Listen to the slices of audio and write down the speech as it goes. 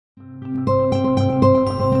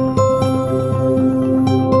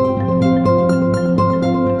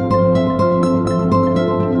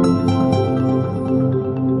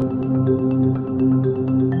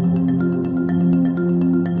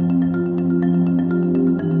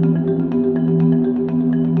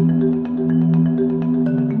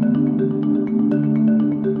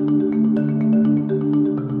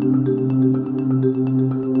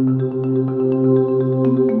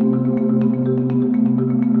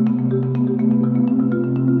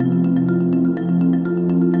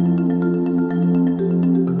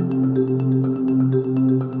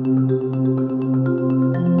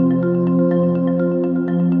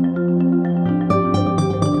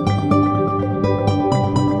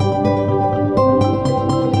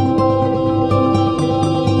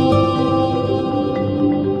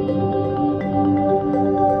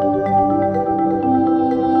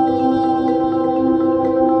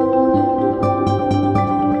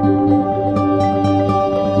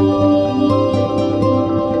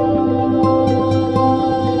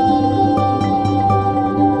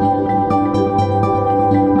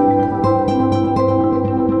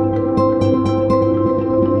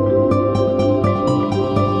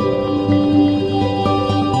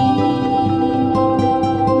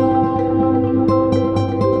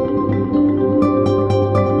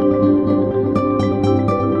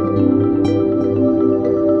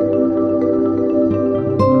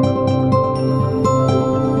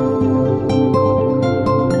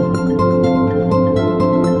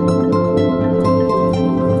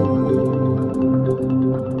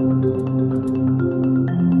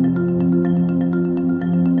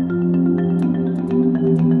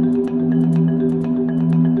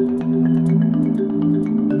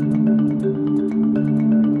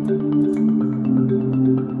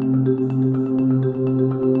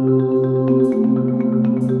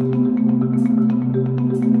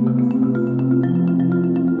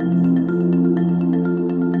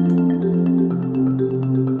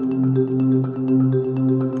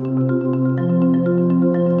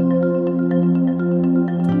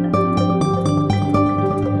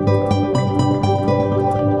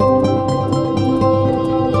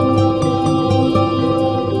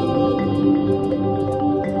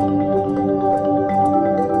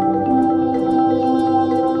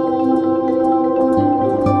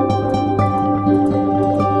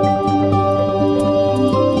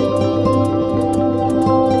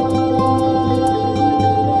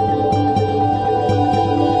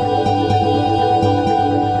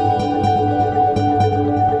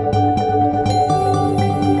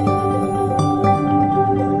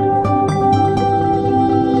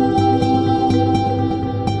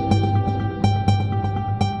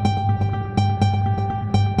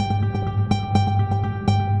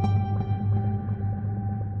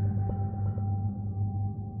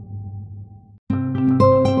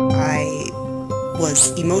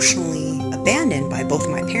was emotionally abandoned by both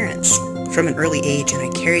of my parents from an early age, and I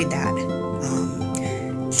carried that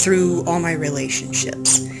through all my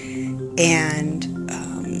relationships. And,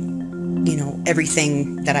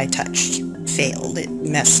 everything that I touched failed. It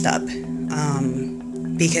messed up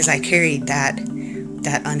because I carried that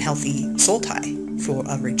unhealthy soul tie for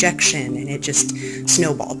a rejection, and it just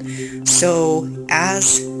snowballed. So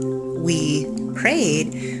as we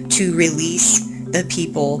prayed to release the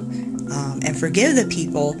people and forgive the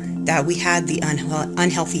people that we had the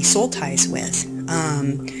unhealthy soul ties with,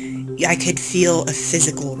 I could feel a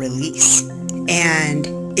physical release, and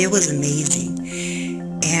it was amazing.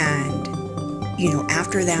 And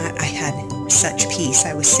after that, I had such peace.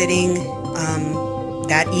 I was sitting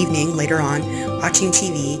that evening later on watching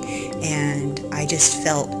TV, and I just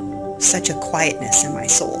felt such a quietness in my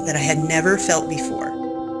soul that I had never felt before.